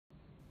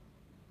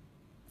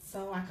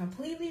So I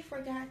completely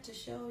forgot to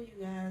show you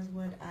guys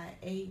what I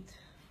ate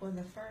for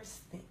the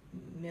first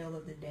meal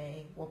of the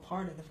day, well,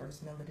 part of the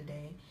first meal of the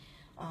day.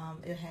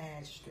 It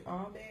had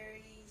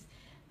strawberries,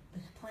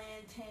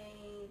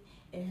 plantain,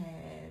 it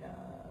had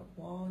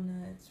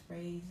walnuts,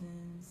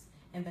 raisins,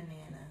 and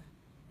banana.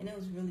 And it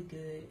was really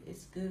good.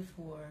 It's good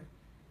for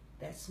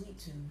that sweet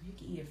tooth. You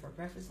can eat it for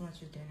breakfast,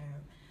 lunch, or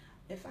dinner.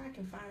 If I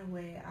can find a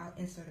way, I'll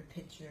insert a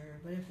picture.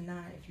 But if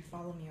not, if you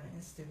follow me on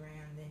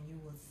Instagram, then you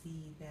will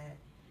see that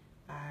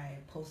I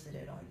posted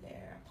it on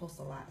there. I post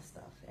a lot of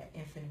stuff at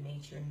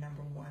Infinitenature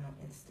 #1 on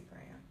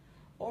Instagram,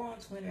 or on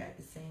Twitter at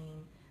the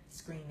same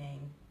screen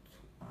name,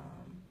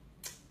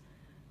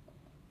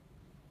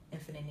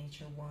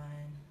 Infinitenature 1,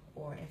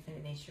 or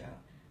Infinitenature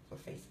for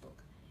Facebook.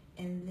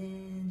 And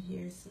then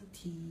here's some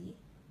tea,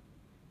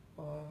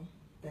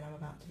 that I'm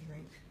about to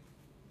drink.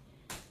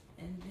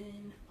 And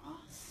then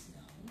also,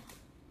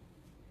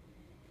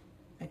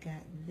 I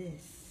got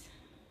this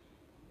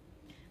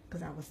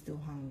because I was still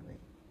hungry,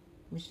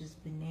 which is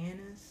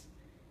bananas,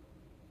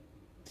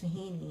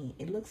 tahini.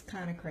 It looks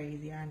kind of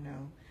crazy, I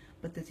know,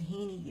 but the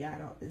tahini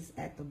is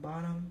at the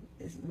bottom.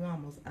 We're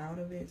almost out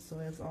of it, so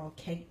it's all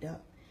caked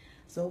up.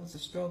 So it was a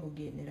struggle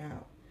getting it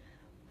out.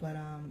 But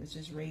it's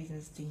just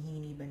raisins,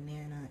 tahini,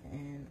 banana,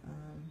 and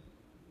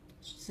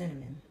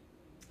cinnamon.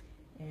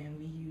 And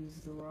we use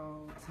the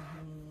raw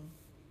tahini.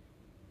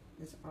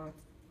 This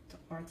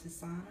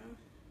Artisana.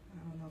 I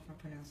don't know if I'm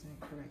pronouncing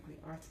it correctly.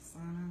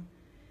 Artisana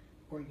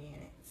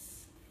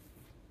Organics.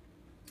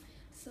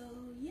 So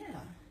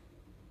yeah.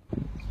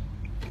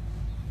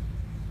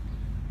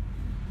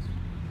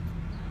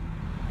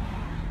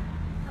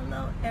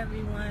 Hello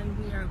everyone.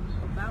 We are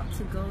about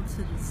to go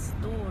to the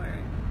store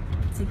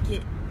to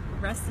get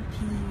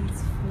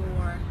recipes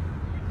for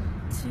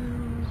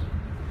 2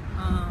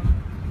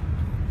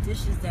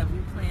 dishes that we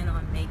plan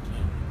on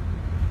making.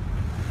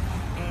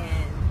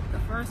 And the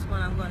first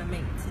one I'm going to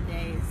make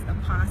today is a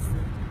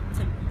pasta,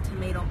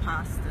 tomato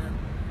pasta.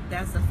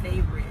 That's a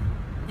favorite.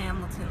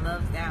 Hamilton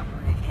loves that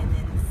one. And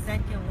then the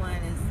second one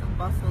is a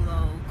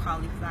buffalo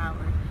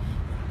cauliflower.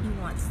 He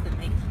wants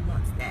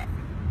that.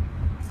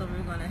 So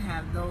we're going to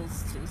have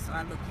those 2. So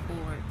I look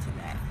forward to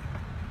that.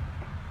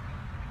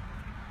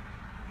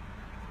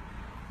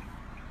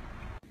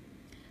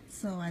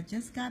 So I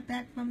just got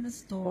back from the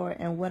store,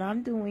 and what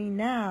I'm doing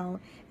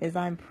now is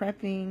I'm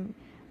prepping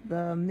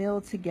the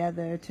meal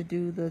together to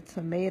do the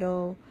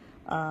tomato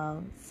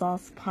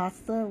sauce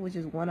pasta, which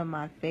is one of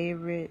my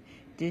favorite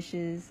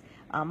dishes.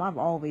 I've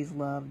always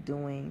loved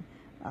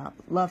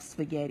love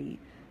spaghetti,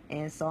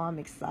 and so I'm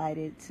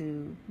excited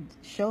to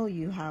show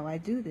you how I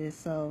do this.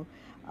 So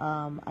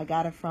I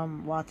got it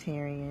from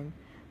Rawtarian.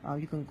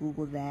 You can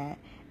Google that.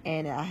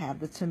 And I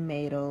have the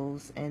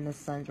tomatoes and the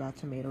sun-dried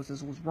tomatoes.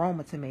 This was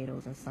Roma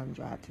tomatoes and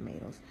sun-dried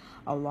tomatoes,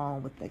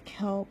 along with the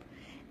kelp,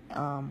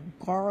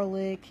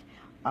 garlic.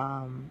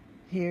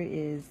 Here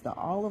is the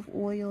olive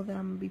oil that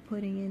I'm going to be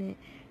putting in it,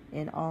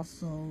 and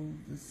also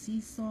the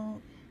sea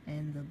salt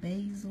and the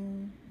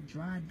basil,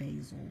 dried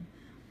basil.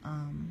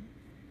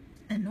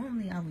 And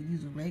normally I would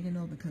use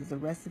oregano because the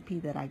recipe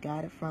that I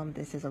got it from,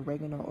 this is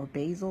oregano or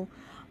basil,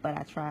 but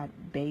I tried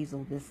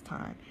basil this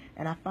time.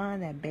 And I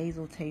find that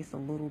basil tastes a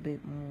little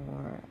bit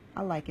more,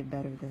 I like it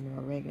better than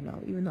the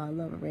oregano, even though I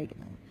love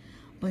oregano.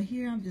 But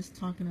here I'm just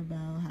talking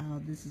about how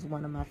this is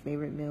one of my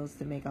favorite meals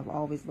to make. I've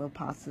always loved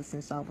pasta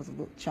since I was a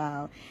little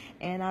child,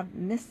 and I've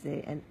missed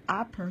it. And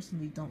I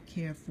personally don't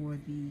care for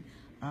the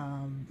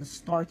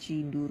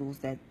starchy noodles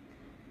that,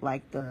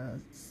 like the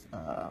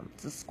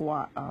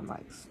squash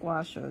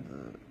or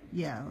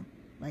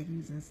like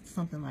using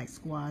something like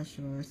squash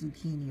or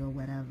zucchini or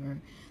whatever.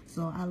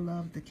 So I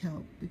love the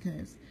kelp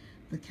because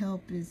the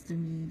kelp is, to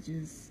me,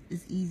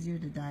 it's easier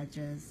to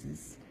digest.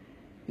 It's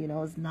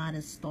not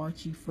as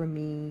starchy for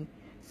me.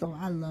 So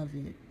I love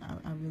it.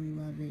 I really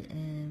love it,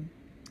 and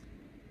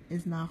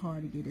it's not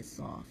hard to get it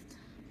soft.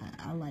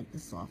 I like the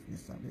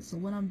softness of it. So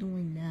what I'm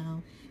doing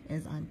now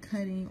is I'm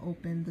cutting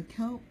open the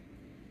kelp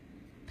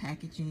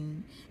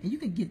packaging, and you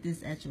can get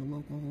this at your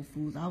local Whole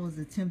Foods. I was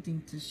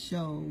attempting to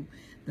show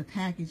the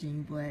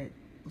packaging, but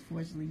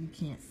unfortunately you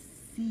can't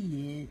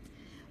see it.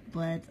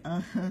 But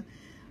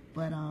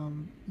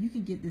you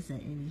can get this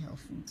at any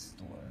health food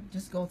store.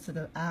 Just go to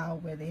the aisle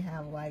where they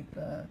have like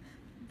the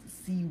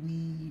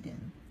seaweed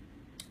and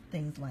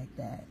things like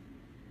that,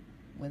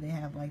 where they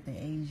have like the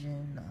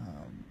Asian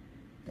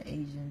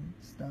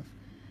stuff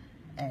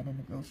in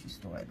the grocery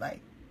store.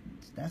 Like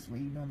that's where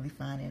you normally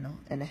find it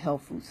in the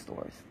health food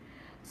stores.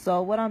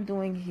 So what I'm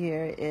doing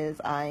here is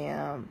I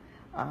am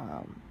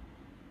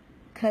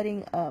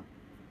cutting up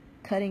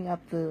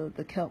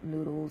the kelp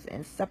noodles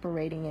and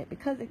separating it,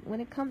 because when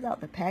it comes out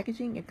the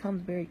packaging, it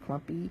comes very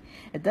clumpy.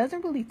 It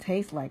doesn't really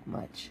taste like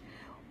much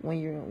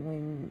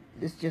when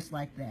it's just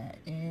like that,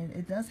 and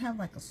it does have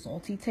like a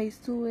salty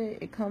taste to it.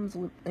 It comes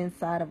with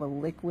inside of a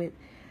liquid.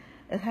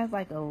 It has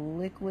like a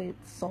liquid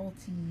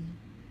salty.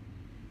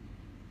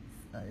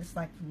 It's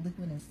like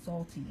liquid and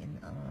salty in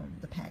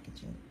the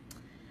packaging.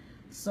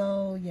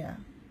 So yeah,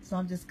 So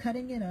I'm just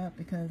cutting it up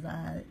because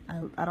I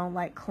don't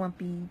like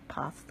clumpy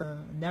pasta.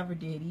 Never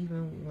did,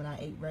 even when I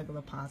ate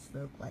regular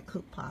pasta, like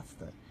cooked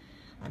pasta.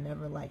 I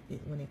never liked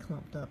it when it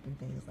clumped up and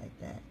things like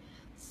that.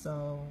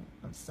 So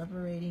I'm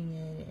separating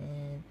it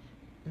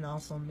and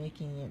also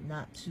making it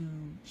not too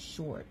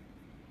short.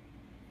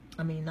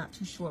 I mean, not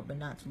too short, but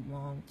not too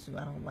long too.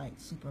 I don't like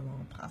super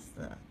long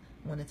pasta.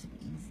 I want it to be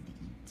easy to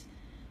eat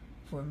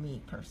for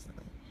me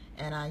personally.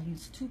 And I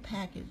use two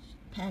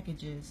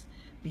packages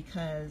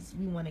because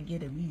we want to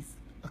get at least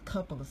a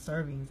couple of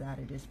servings out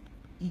of this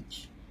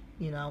each.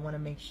 You know, I want to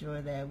make sure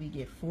that we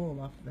get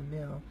full off of the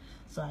meal.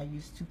 So I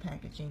use two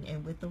packaging.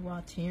 And with the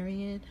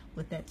Rawtarian,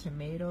 with that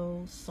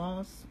tomato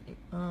sauce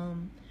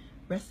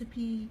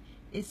recipe,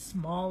 it's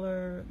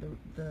smaller.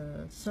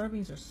 The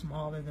servings are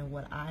smaller than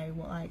what I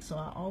would like. So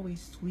I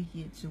always tweak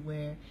it to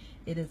where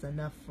it is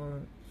enough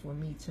for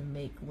me to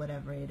make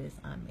whatever it is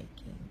I'm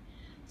making.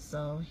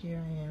 So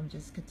here I am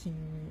just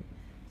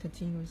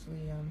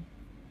continuously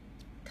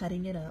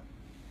cutting it up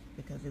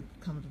because it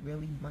comes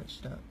really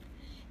munched up.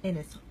 And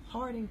it's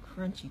hard and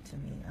crunchy to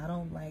me. I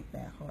don't like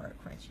that hard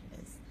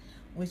crunchiness,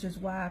 which is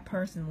why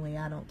personally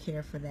I don't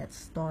care for that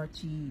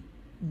starchy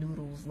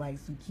noodles like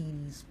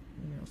zucchinis,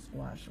 you know,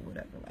 squash or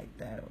whatever like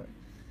that. Or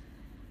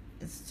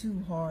it's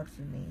too hard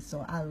for me.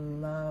 So I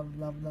love,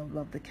 love, love,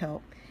 love the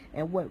kelp.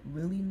 And what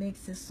really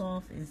makes it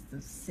soft is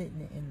the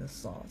sitting it in the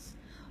sauce.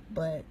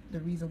 But the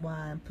reason why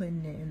I'm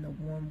putting it in the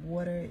warm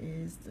water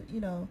is, you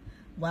know,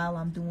 while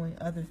I'm doing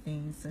other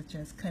things such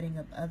as cutting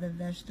up other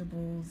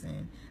vegetables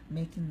and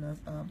making the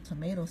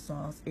tomato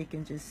sauce, it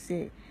can just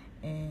sit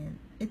and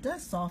it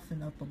does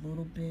soften up a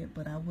little bit,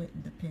 but I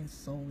wouldn't depend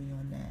solely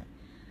on that.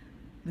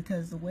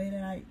 Because the way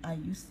that I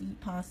used to eat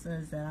pasta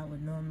is that I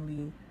would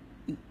normally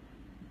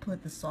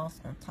put the sauce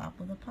on top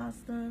of the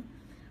pasta,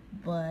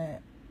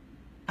 but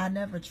I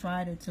never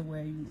tried it to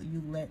where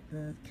you let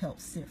the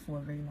kelp sit for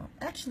very long.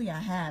 Actually, I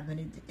have,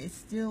 and it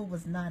still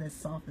was not as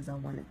soft as I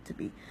wanted it to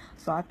be.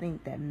 So I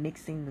think that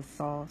mixing the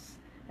sauce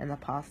and the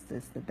pasta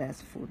is the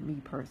best for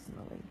me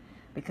personally,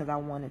 because I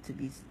want it to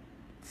be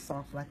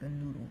soft like a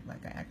noodle,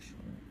 like an actual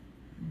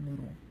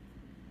noodle.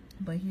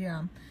 But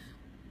here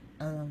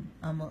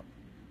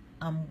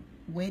I'm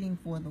waiting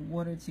for the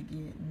water to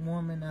get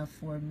warm enough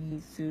for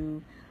me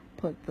to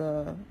put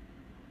the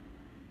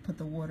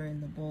water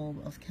in the bowl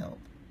of kelp.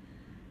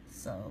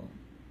 So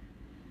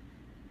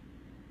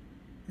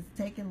it's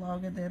taking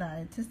longer than I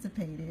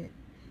anticipated.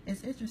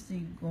 It's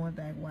interesting going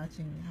back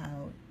watching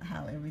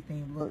how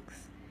everything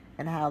looks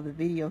and how the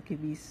video can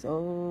be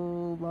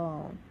so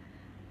long.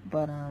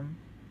 But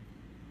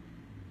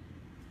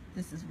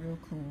this is real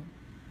cool.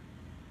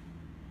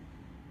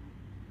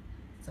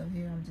 So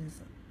here I'm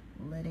just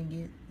letting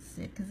it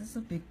sit because it's a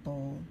big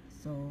bowl.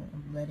 So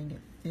I'm letting it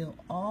fill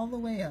all the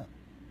way up.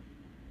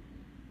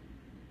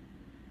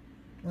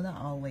 Well,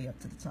 not all the way up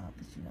to the top,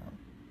 but you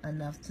know,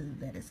 enough to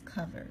that it's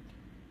covered.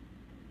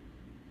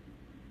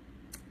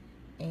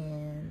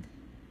 And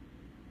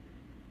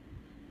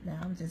now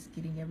I'm just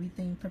getting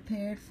everything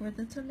prepared for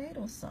the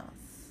tomato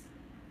sauce.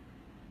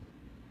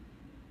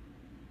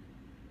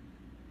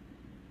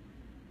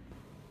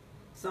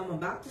 So I'm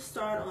about to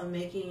start on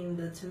making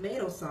the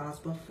tomato sauce.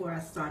 Before I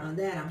start on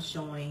that, I'm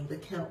showing the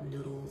kelp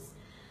noodles.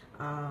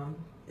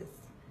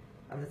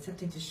 I'm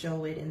attempting to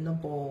show it in the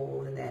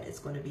bowl, and that it's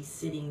going to be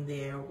sitting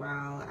there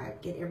while I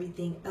get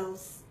everything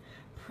else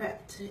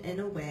prepped in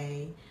a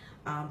way.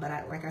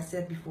 But like I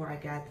said before, I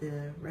got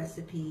the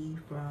recipe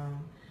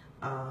from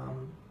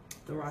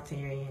the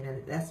Rawtarian,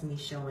 and that's me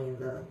showing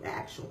the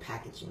actual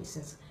packaging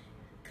since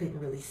I couldn't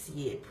really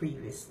see it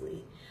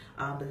previously.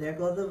 But there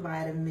goes the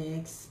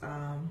Vitamix.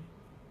 I'm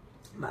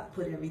about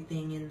to put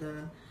everything in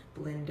the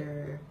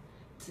blender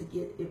to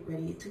get it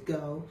ready to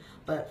go.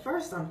 But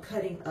first I'm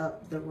cutting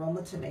up the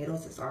Roma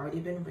tomatoes. It's already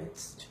been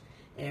rinsed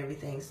and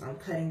everything, so I'm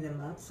cutting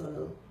them up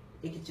so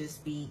it could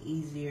just be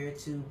easier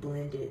to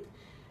blend it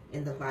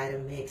in the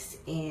Vitamix.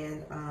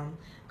 And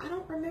I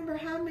don't remember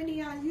how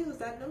many I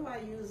used. I know I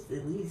used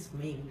at least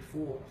maybe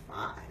 4 or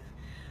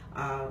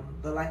 5.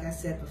 But like I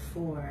said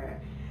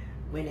before,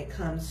 when it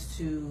comes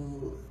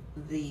to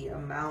the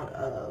amount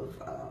of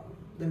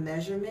the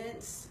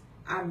measurements,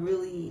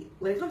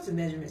 when it comes to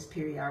measurements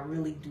period, I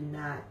really do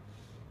not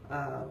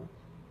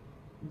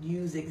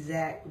use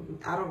exact.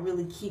 I don't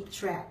really keep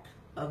track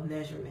of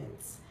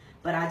measurements,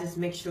 but I just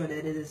make sure that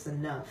it is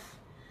enough.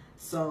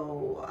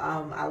 So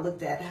I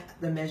looked at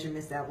the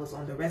measurements that was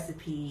on the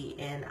recipe,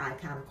 and I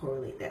kind of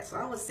correlate that. So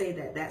I would say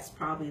that that's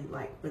probably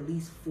like at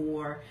least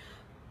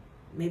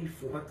maybe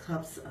 4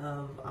 cups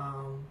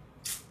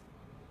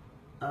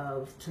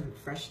of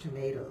fresh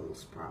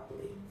tomatoes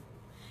probably.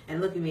 And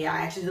look at me,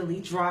 I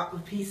accidentally dropped a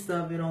piece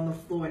of it on the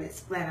floor and it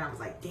splattered. I was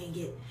like, dang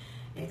it.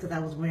 And because I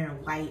was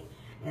wearing white,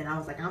 and I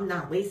was like, I'm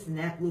not wasting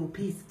that little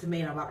piece of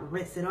tomato. I'm about to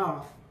rinse it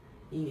off.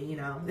 You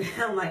know,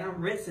 I'm like,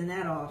 I'm rinsing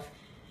that off.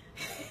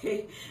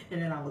 And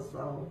then I was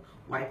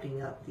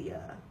wiping up the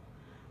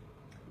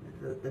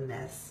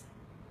mess.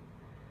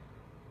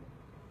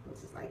 I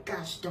was just like,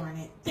 gosh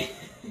darn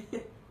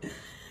it.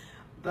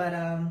 But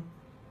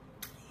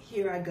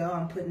here I go.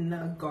 I'm putting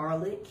the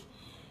garlic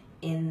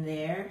in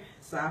there.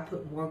 So I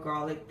put more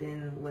garlic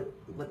than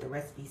what the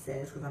recipe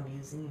says because I'm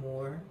using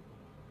more.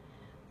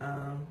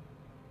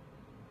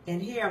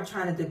 And here I'm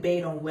trying to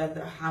debate on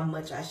whether how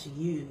much I should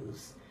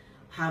use,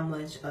 how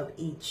much of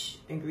each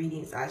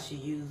ingredients I should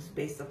use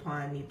based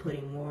upon me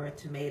putting more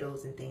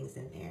tomatoes and things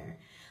in there.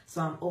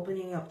 So I'm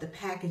opening up the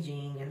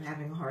packaging and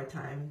having a hard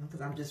time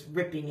because I'm just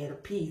ripping it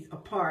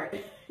apart.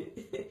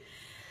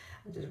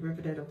 I'm just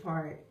ripping it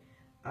apart.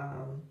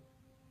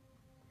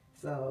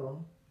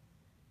 So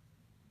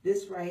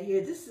this right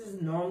here, this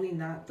is normally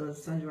not the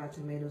sun-dried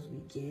tomatoes we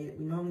get.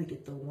 We normally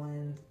get the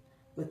ones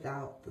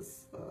without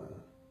this,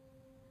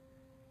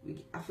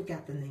 I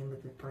forgot the name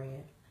of the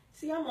brand.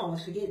 See, I'm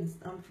always forgetting.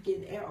 I'm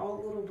forgetting all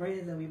the little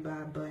brands that we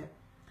buy, but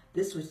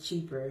this was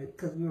cheaper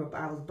because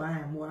I was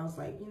buying more. I was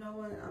like, you know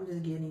what? I'm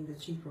just getting the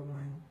cheaper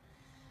one,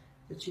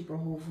 the cheaper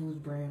Whole Foods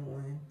brand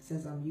one,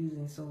 since I'm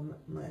using so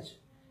much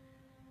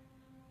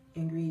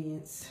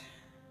ingredients.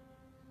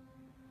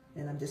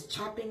 And I'm just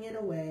chopping it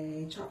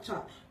away, chop,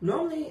 chop.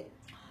 Normally,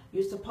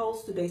 you're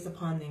supposed to, based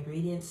upon the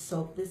ingredients,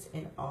 soak this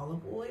in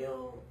olive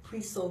oil,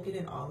 pre-soak it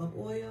in olive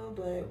oil,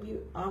 but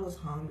I was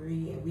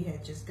hungry and we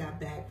had just got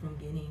back from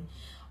getting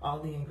all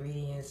the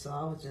ingredients, so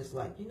I was just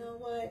like, you know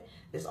what?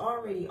 There's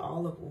already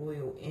olive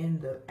oil in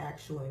the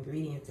actual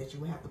ingredients that you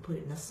would have to put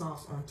in the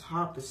sauce on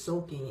top of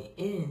soaking it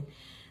in,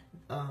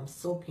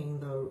 soaking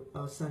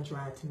the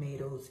sun-dried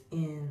tomatoes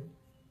in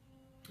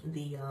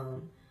the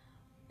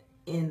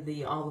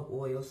olive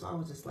oil. So I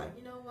was just like,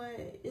 you know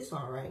what? It's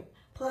all right.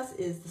 Plus,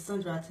 is the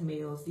sun-dried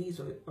tomatoes, these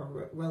are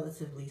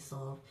relatively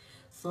soft.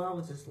 So I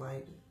was just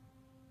like,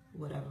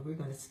 whatever, we're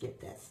going to skip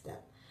that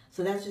step.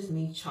 So that's just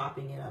me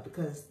chopping it up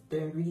because the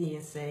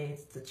ingredients say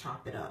it's to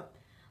chop it up.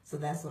 So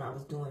that's what I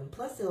was doing.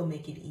 Plus, it'll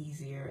make it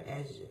easier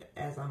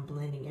as I'm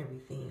blending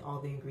everything, all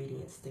the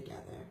ingredients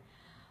together.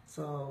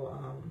 So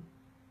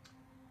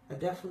I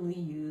definitely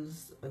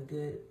used a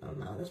good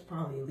amount. That's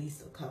probably at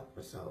least a cup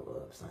or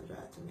so of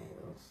sun-dried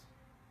tomatoes,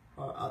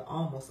 or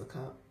almost a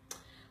cup.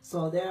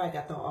 So there I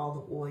got the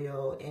olive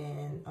oil,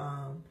 and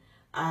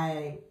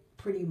I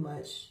pretty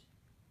much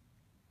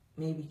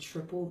maybe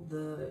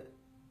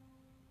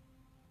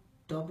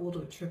doubled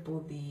or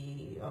tripled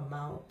the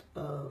amount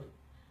of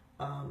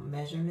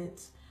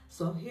measurements.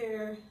 So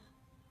here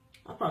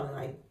I probably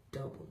like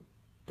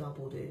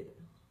doubled it,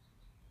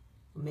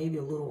 maybe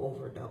a little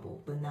over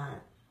double, but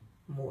not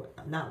more,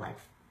 not like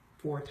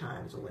 4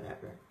 times or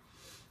whatever.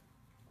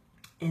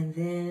 And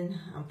then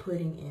I'm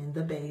putting in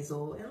the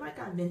basil, and like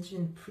I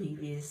mentioned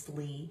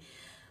previously,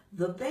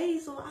 the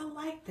basil, I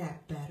like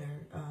that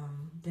better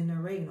than the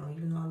oregano,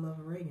 even though I love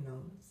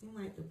oregano. It seems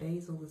like the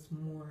basil is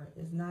more,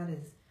 it's not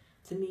as,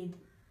 to me,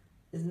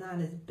 it's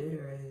not as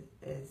bitter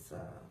as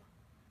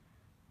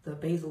the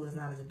basil is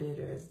not as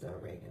bitter as the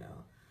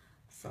oregano.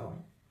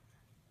 So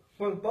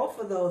for both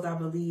of those, I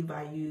believe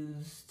I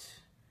used,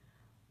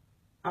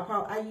 I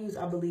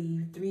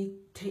believe 3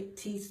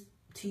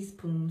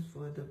 teaspoons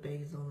for the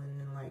basil and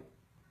then like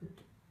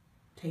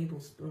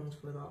tablespoons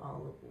for the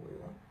olive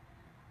oil,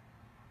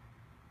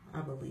 I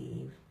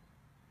believe.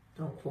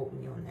 Don't quote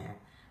me on that.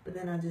 But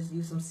then I just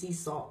use some sea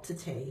salt to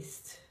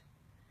taste.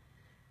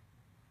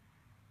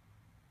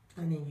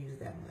 I didn't use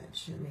that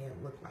much. It may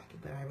have looked like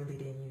it, but I really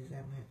didn't use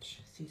that much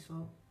sea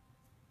salt.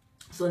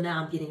 So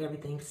now I'm getting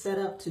everything set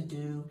up to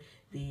do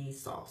the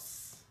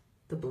sauce,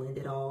 to blend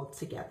it all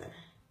together.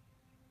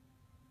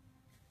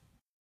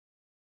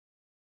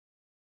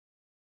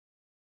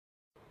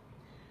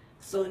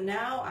 So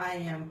now I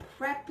am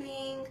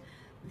prepping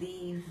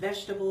the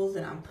vegetables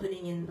that I'm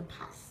putting in the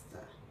pasta.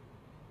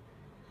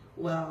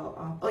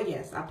 Well, oh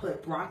yes, I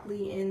put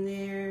broccoli in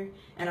there,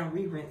 and I'm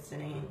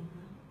re-rinsing it.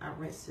 I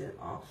rinsed it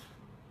off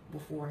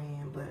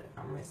beforehand, but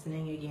I'm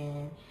rinsing it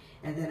again.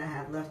 And then I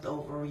have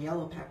leftover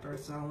yellow pepper,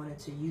 so I wanted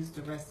to use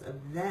the rest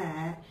of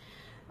that.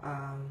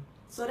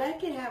 So that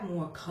can have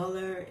more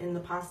color in the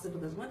pasta,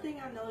 because one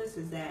thing I noticed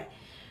is that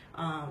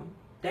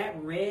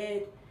that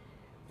red,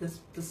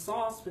 the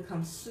sauce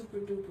becomes super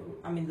duper,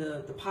 I mean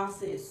the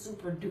pasta is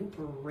super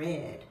duper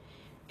red.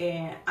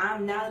 And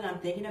now that I'm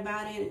thinking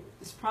about it,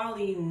 it's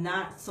probably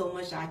not so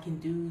much I can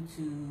do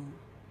to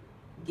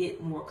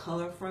get more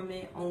color from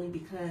it, only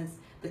because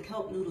the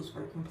kelp noodles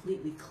were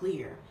completely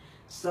clear.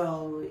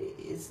 So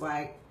it's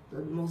like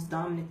the most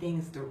dominant thing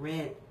is the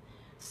red.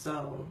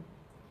 So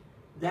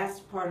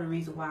that's part of the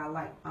reason why I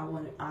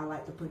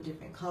like to put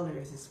different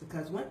colors, is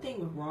because one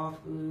thing with raw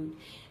food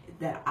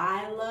that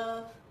I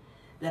love,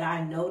 that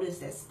I notice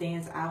that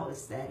stands out,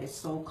 is that it's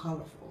so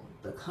colorful.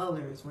 The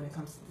colors when it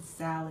comes to the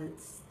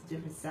salads,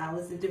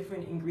 the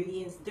different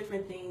ingredients,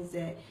 different things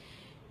that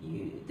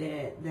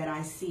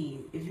I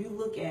see. If you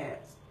look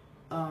at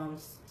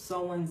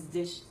someone's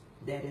dish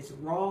that is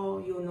raw,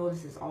 you'll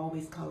notice it's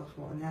always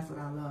colorful, and that's what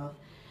I love,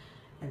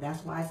 and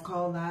that's why it's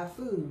called live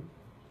food.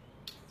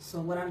 So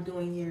what I'm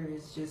doing here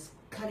is just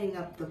cutting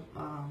up the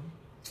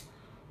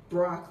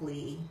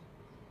broccoli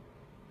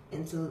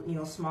into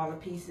smaller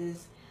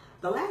pieces.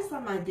 The last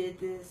time I did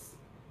this,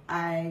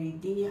 I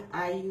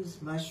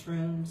used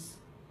mushrooms,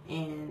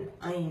 and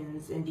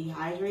onions and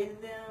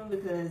dehydrated them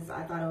because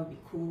I thought it would be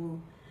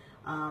cool.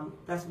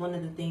 That's one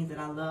of the things that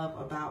I love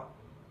about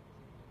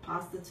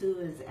pasta too,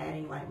 is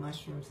adding like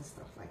mushrooms and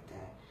stuff like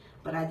that.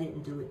 But I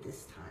didn't do it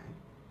this time.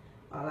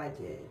 All I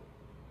did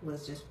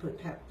was just put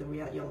the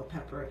yellow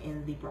pepper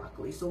in the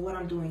broccoli. So what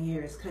I'm doing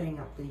here is cutting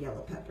up the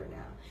yellow pepper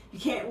now. You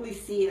can't really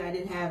see it. I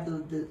didn't have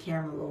the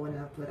camera low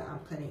enough, but I'm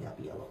cutting up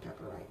yellow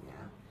pepper right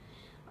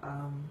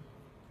now.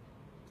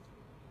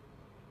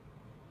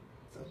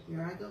 So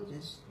here I go,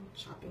 just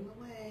chopping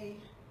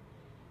away.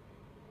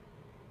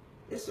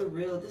 This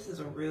is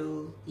a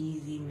real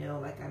easy meal,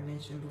 like I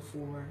mentioned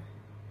before.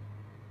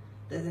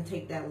 Doesn't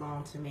take that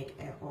long to make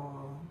at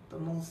all. The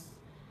most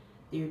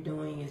you're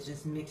doing is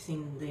just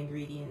mixing the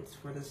ingredients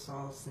for the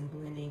sauce and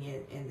blending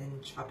it, and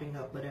then chopping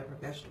up whatever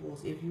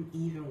vegetables, if you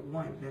even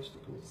want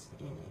vegetables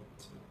in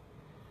it,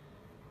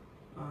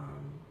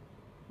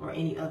 or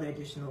any other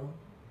additional,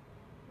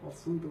 or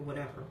fruit or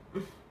whatever.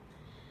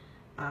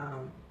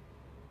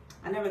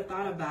 I never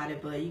thought about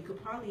it, but you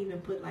could probably even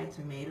put like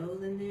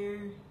tomatoes in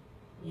there,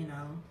 you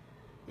know,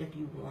 if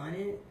you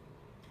wanted.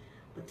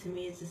 But to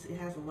me, it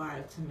has a lot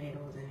of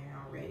tomatoes in there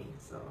already,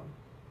 so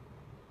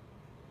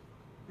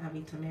that'd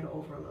be tomato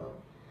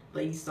overload.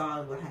 But you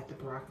saw I had the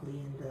broccoli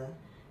and the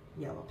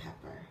yellow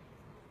pepper.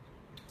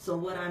 So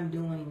what I'm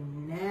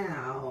doing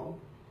now,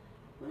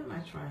 what am I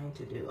trying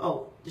to do?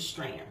 Oh, the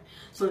strainer.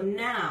 So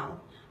now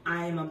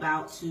I am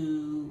about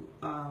to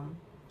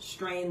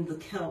strain the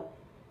kelp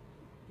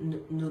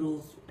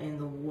noodles in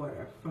the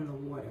water, from the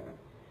water.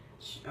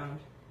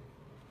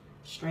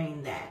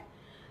 Strain that.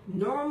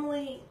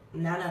 Normally,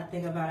 now that I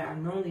think about it, I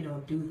normally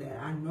don't do that.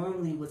 I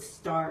normally would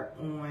start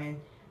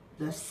on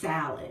the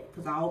salad,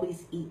 because I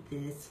always eat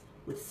this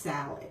with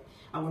salad.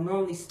 I would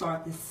normally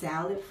start the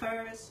salad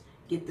first,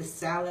 get the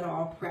salad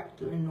all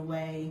prepped in the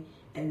way,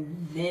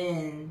 and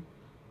then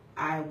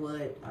I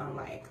would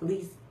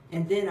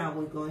and then I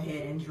would go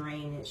ahead and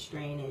drain it,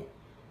 strain it,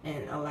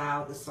 and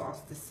allow the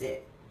sauce to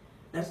sit.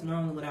 That's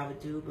normally what I would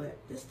do, but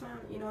this time,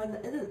 you know,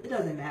 it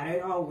doesn't matter.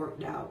 It all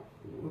worked out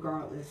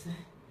regardless.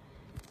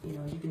 You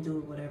know, you can do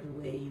it whatever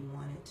way you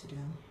want it to do.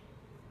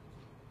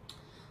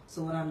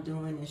 So what I'm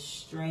doing is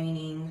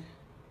straining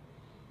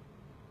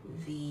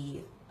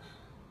the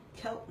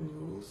kelp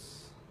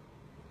noodles.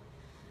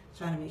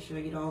 Trying to make sure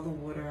I get all the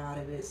water out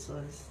of it so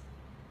it's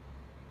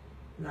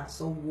not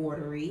so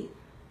watery.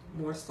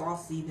 More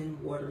saucy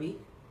than watery.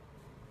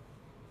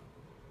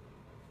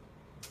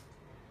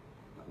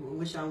 I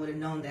wish I would have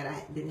known that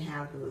I didn't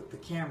have the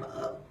camera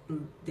up,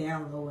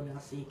 down low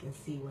enough so you can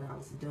see what I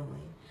was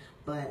doing.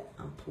 But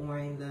I'm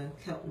pouring the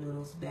kelp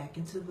noodles back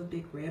into the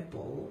big red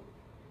bowl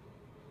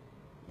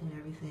and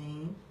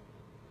everything,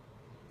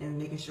 and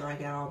making sure I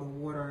got all the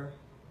water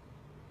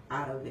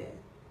out of it.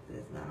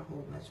 There's not a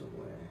whole bunch of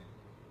water.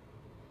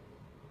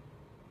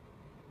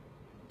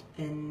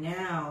 And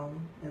now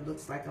it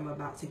looks like I'm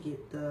about to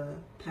get the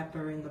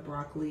pepper and the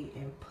broccoli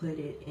and put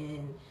it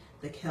in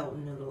the kelp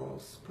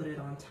noodles, put it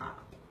on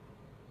top.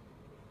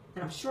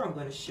 And I'm sure I'm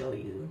going to show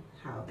you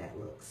how that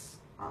looks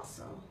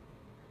also.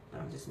 But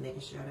I'm just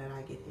making sure that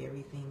I get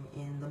everything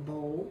in the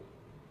bowl.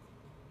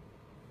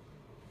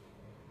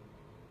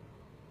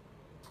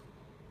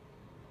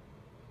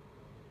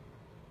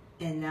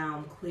 And now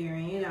I'm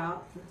clearing it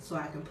out so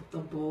I can put the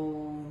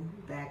bowl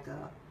back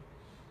up.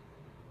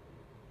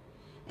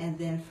 And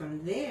then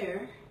from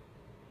there,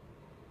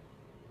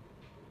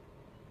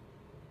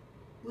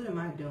 what am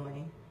I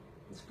doing?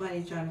 It's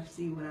funny trying to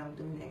see what I'm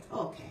doing next.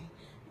 Okay,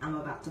 I'm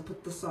about to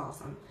put the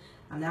sauce.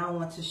 I now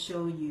want to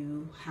show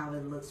you how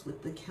it looks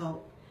with the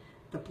kelp,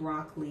 the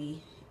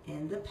broccoli,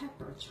 and the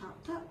pepper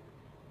chopped up.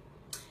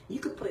 You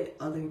could put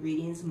other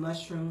ingredients,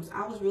 mushrooms.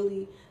 I was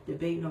really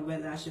debating on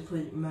whether I should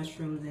put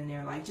mushrooms in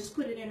there. Like, just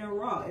put it in there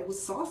raw. It was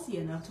saucy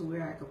enough to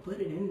where I could put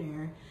it in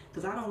there,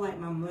 because I don't like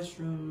my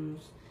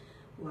mushrooms,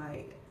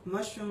 like,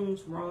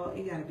 mushrooms raw.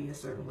 It got to be a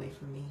certain way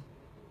for me.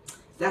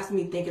 That's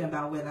me thinking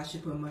about whether I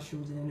should put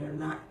mushrooms in there or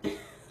not. I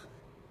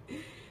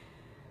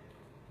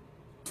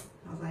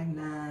was like,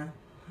 nah,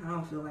 I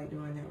don't feel like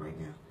doing that right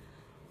now.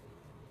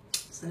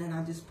 So then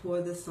I just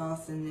pour the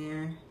sauce in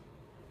there.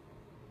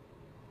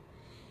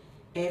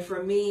 And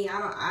for me,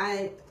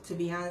 to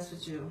be honest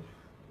with you,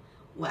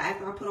 well,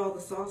 after I put all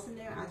the sauce in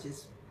there,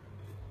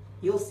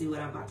 you'll see what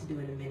I'm about to do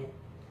in a minute.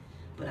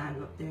 But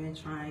I'm up there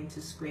trying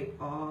to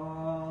scrape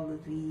all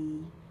of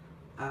the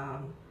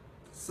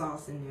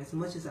sauce in there as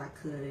much as I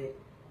could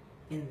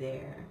in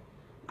there.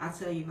 I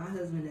tell you, my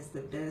husband is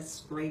the best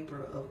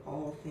scraper of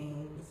all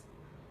things.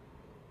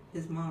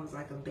 His mom was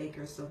like a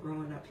baker, so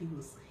growing up, he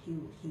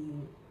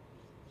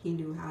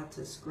knew how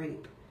to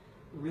scrape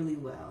really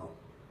well.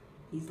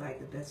 He's like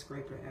the best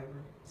scraper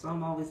ever. So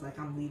I'm always like,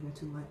 I'm leaving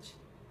too much.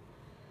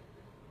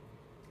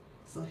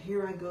 So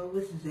here I go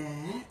with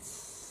that.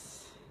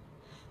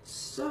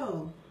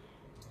 So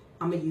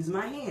I'm gonna use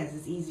my hands.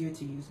 It's easier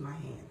to use my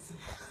hands.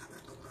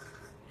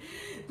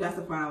 That's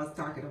the part I was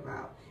talking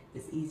about.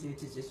 It's easier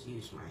to just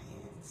use my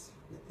hands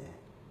with that.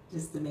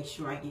 just to make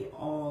sure I get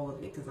all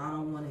of it, because I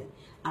don't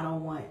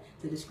want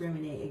to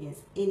discriminate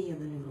against any of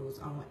the noodles.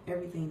 I want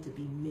everything to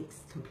be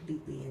mixed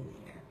completely in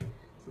there.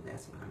 So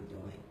that's what I'm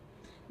doing.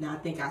 Now I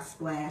think I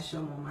splashed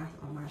some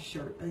on my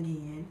shirt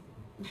again.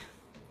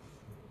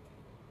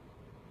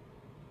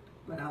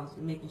 But I was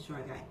making sure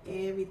I got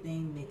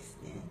everything mixed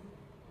in.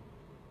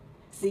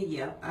 See,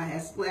 yep, I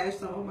had splashed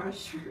some on my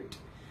shirt.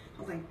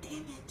 I was like,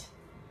 damn it.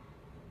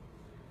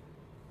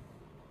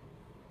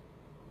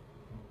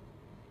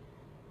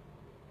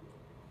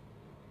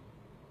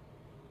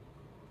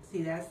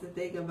 See, that's the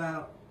thing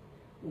about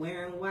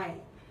wearing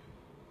white.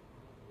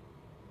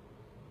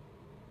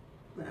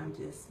 But I'm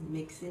just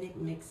mixing it.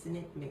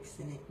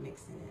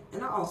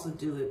 And I also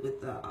do it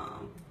with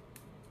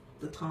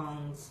the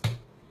tongs.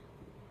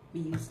 We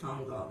use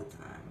tongs all the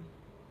time.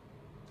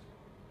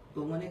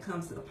 But when it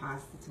comes to the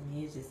pasta, to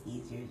me, it's just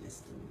easier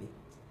just to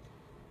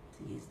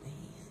use the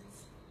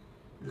hands.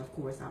 And of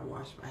course, I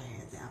wash my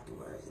hands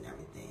afterwards and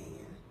everything,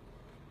 and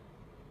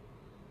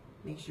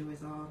make sure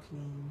it's all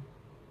clean.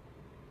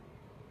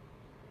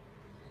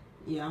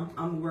 Yeah,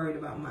 I'm worried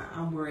about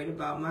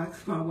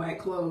my white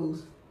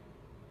clothes.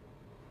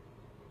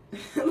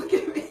 Look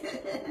at me.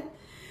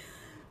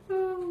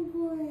 Oh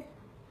boy.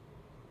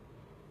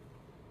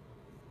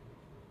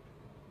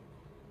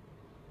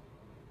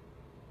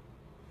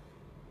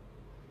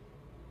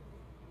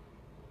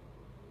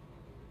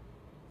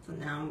 So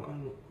now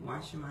I'm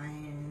washing my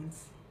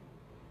hands.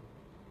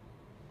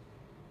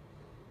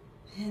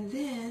 And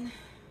then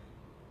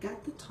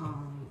got the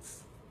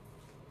tongs.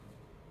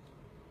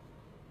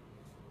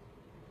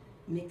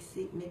 Mix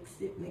it.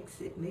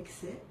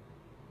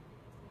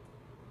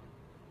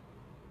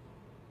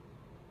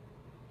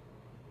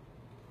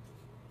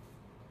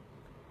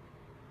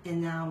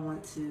 And now I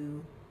want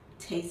to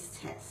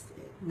taste test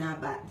it. Now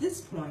at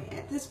this point,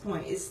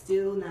 it's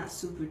still not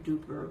super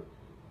duper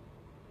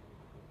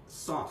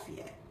soft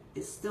yet.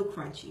 It's still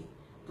crunchy,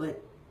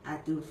 but I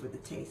do it for the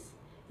taste.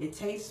 It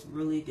tastes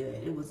really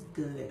good. It was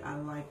good. I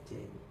liked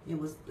it.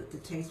 The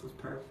taste was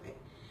perfect.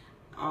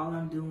 All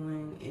I'm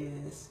doing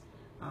is,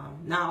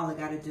 now all I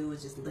gotta do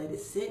is just let it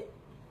sit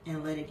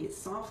and let it get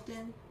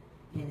softened,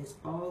 and it's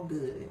all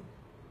good.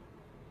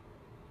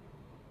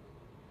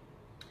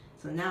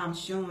 So now I'm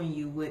showing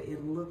you what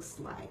it looks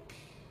like.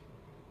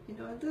 You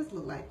know, it does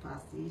look like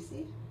pasta, you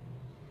see?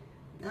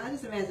 Now I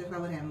just imagine if I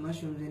would have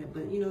mushrooms in it,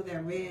 but you know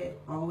that red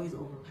always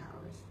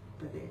overpowers.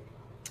 But there.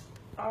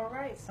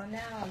 Alright, so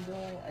now I'm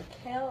doing a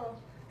kale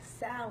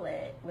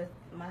salad with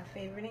my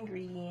favorite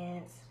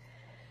ingredients.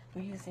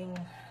 We're using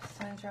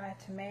sun-dried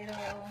tomato.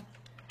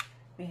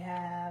 We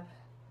have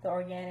the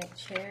organic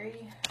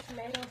cherry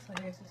tomatoes. So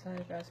here's the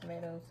sun-dried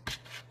tomatoes.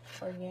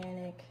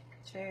 Organic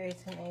cherry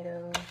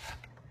tomatoes.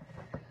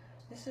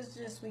 This is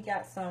just, we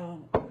got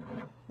some,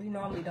 we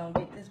normally don't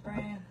get this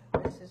brand.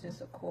 This is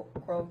just a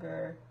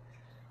Kroger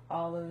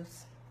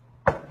olives.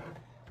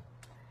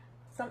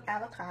 Some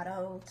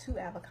avocado, 2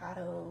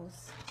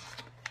 avocados.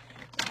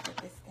 Let's put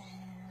this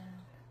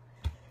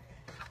down.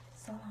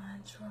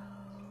 Cilantro.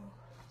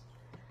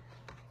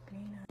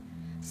 Green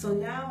onion. So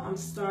now I'm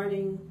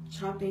starting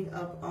chopping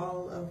up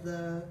all of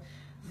the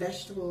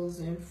vegetables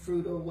and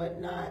fruit or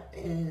whatnot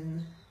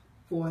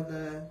for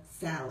the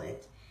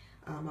salad.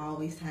 I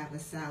always have a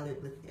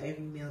salad with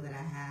every meal that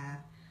I have.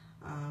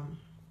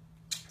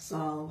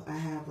 So I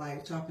have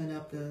like chopping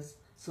up the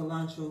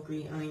cilantro,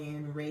 green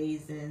onion,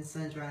 raisins,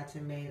 sun-dried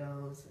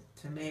tomatoes,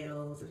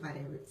 if I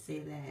didn't say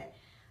that,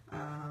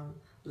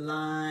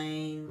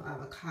 lime,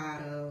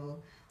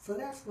 avocado. So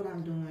that's what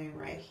I'm doing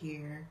right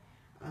here.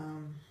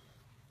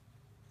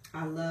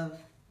 I love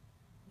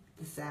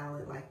the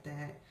salad like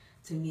that.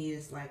 To me,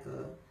 it's like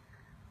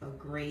a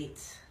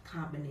great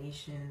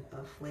combination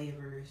of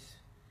flavors.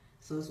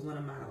 So it's one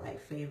of my like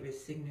favorite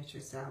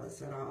signature salads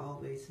that I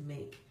always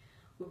make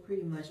with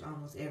pretty much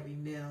almost every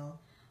meal.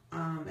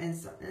 And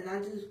I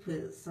just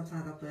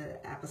sometimes I put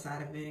apple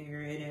cider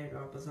vinegar in it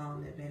or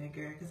balsamic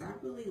vinegar because I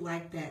really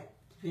like that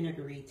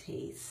vinegary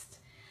taste.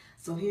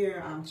 So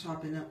here I'm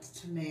chopping up the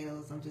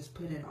tomatoes. I'm just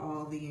putting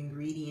all the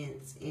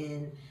ingredients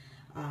in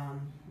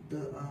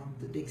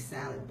the big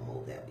salad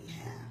bowl that we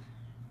have.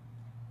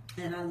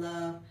 And I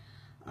love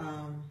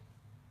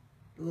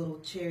the little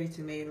cherry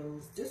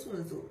tomatoes. This one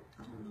is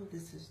I don't know if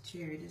this is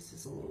cherry. This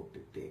is a little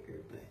bit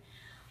bigger,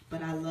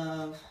 but I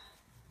love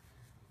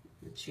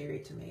the cherry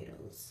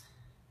tomatoes.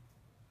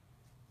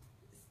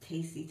 It's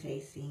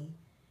tasty.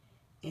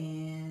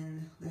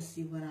 And let's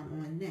see what I'm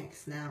on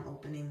next. Now I'm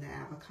opening the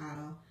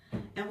avocado.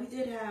 And we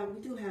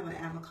do have an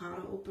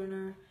avocado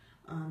opener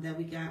that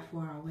we got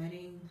for our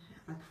wedding,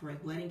 for a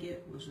wedding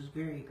gift, which was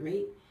very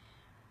great.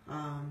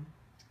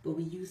 But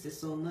we used it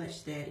so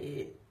much that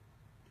it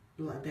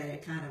broke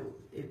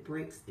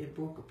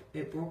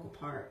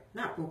apart.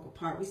 Not broke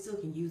apart. We still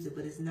can use it,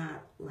 but it's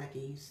not like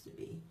it used to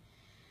be.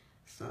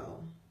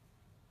 So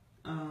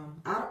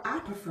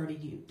I prefer to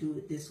do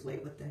it this way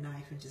with the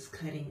knife and just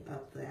cutting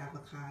up the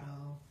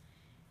avocado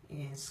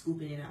and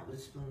scooping it out with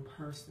a spoon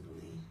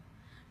personally.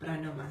 But I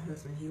know my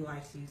husband, he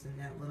likes using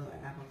that little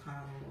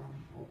avocado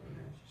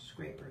opener,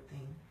 scraper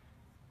thing.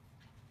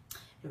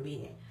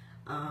 convenient.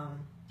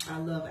 I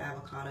love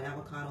avocado.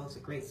 Avocado is a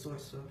great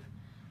source of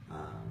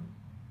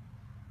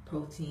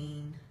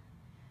protein.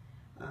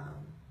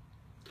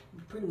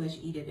 Pretty much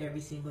eat it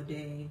every single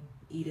day.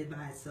 Eat it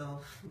by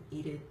itself.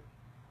 Eat it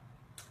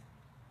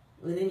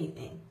with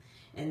anything.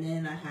 And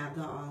then I have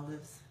the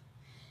olives.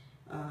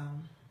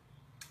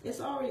 It's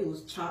already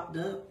was chopped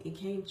up. It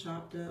came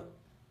chopped up,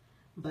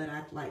 but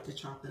I'd like to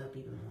chop it up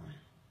even more.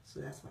 So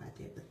that's what I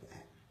did with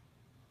that.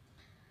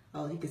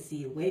 Oh, you can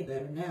see it way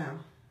better now.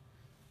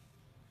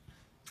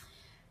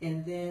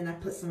 And then I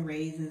put some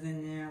raisins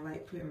in there. I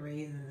like putting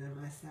raisins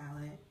in my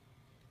salad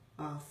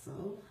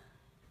also.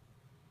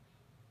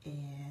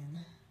 And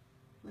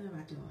what am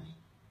I doing?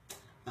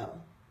 Oh,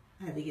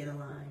 I had to get a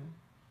lime.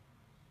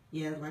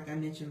 Yeah, like I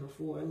mentioned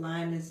before,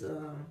 lime is,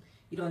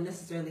 you don't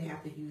necessarily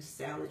have to use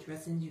salad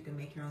dressings. You can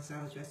make your own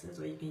salad dressings,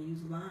 or you can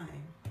use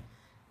lime,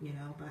 you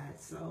know, by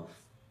itself.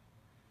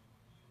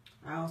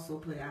 I also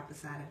put apple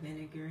cider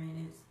vinegar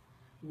in it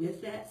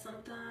with that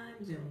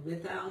sometimes, and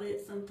without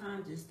it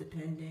sometimes, just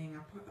depending.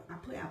 I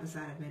put apple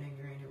cider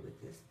vinegar in it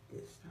with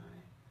this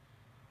time,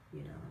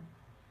 you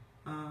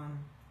know.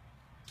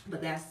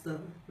 But that's the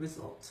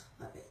result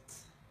of it.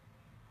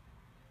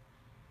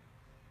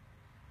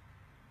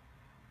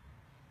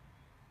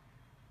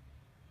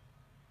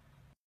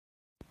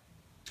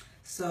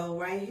 So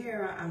right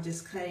here, I'm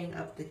just cutting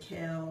up the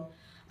kale.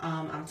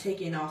 I'm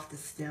taking off the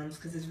stems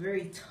because it's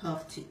very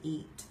tough to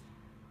eat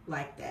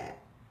like that.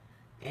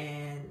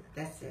 And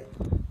that's it.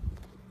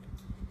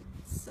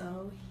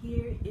 So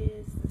here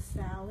is the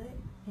salad,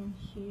 and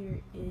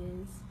here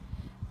is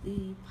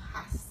the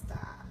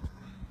pasta.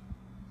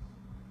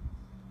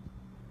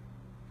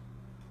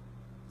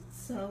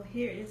 So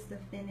here is the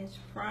finished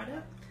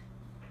product,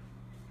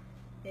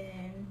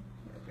 and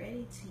we're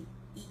ready to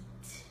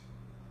eat.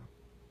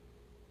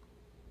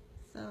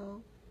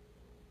 So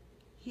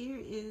here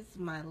is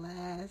my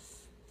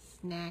last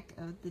snack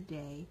of the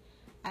day.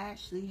 I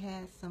actually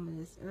had some of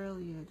this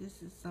earlier.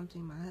 This is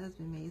something my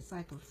husband made. It's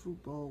like a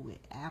fruit bowl with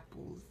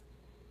apples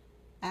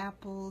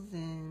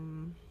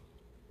and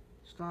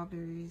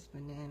strawberries,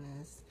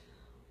 bananas,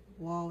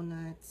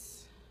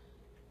 walnuts,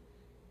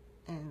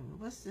 and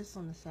what's this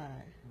on the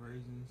side?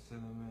 Raisins,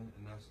 cinnamon,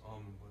 and that's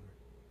almond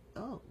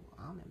butter. Oh,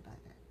 almond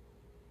butter.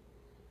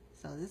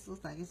 So this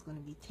looks like it's going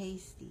to be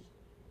tasty.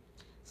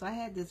 So I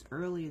had this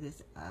earlier,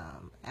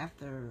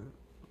 after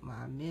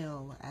my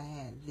meal, I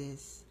had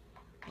this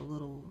a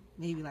little,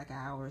 maybe like an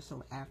hour or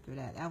so after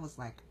that. That was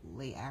like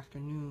late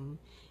afternoon,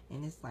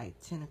 and it's like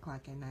 10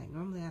 o'clock at night.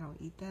 Normally I don't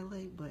eat that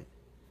late, but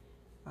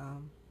I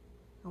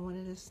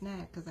wanted a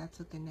snack because I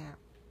took a nap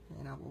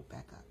and I woke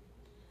back up.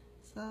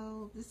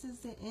 So this is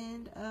the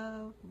end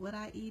of what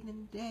I eat in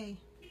a day,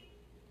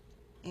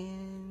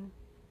 and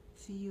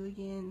see you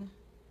again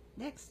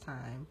next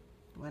time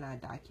when I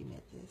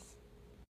document this.